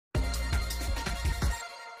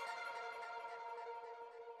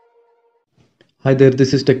Hi there,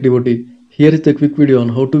 this is Tech Devotee. Here is a quick video on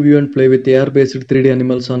how to view and play with AR-based 3D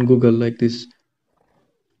animals on Google like this.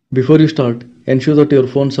 Before you start, ensure that your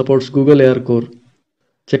phone supports Google ARCore.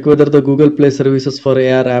 Check whether the Google Play services for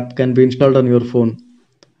AR app can be installed on your phone.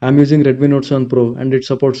 I'm using Redmi Note 7 Pro and it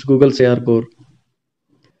supports Google's ARCore.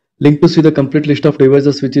 Link to see the complete list of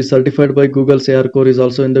devices which is certified by Google's ARCore is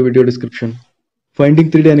also in the video description. Finding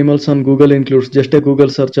 3D animals on Google includes just a Google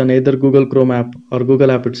search on either Google Chrome app or Google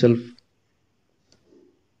app itself.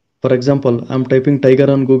 For example, I'm typing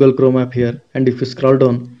tiger on Google Chrome app here, and if you scroll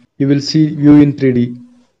down, you will see view in 3D.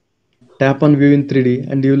 Tap on view in 3D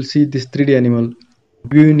and you will see this 3D animal.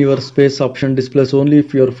 View in your space option displays only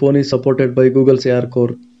if your phone is supported by Google's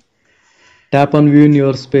ARCore. Tap on view in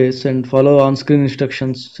your space and follow on-screen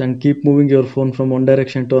instructions and keep moving your phone from one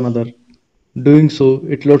direction to another. Doing so,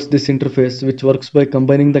 it loads this interface which works by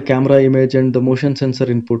combining the camera image and the motion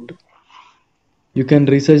sensor input. You can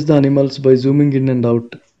resize the animals by zooming in and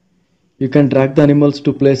out. You can drag the animals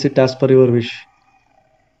to place it as per your wish.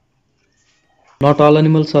 Not all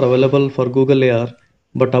animals are available for Google AR,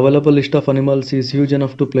 but available list of animals is huge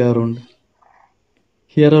enough to play around.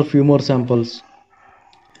 Here are few more samples.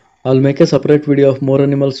 I'll make a separate video of more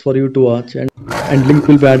animals for you to watch and link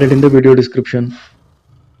will be added in the video description.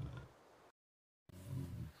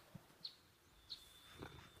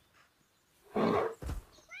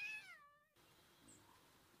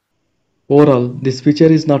 Overall, this feature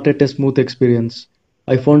is not yet a smooth experience.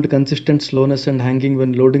 I found consistent slowness and hanging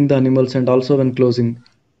when loading the animals and also when closing.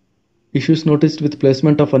 Issues noticed with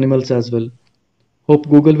placement of animals as well. Hope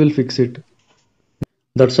Google will fix it.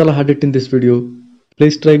 That's all I had it in this video.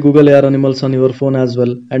 Please try Google AR animals on your phone as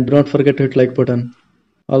well and do not forget to hit like button.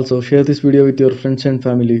 Also share this video with your friends and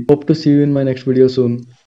family. Hope to see you in my next video soon.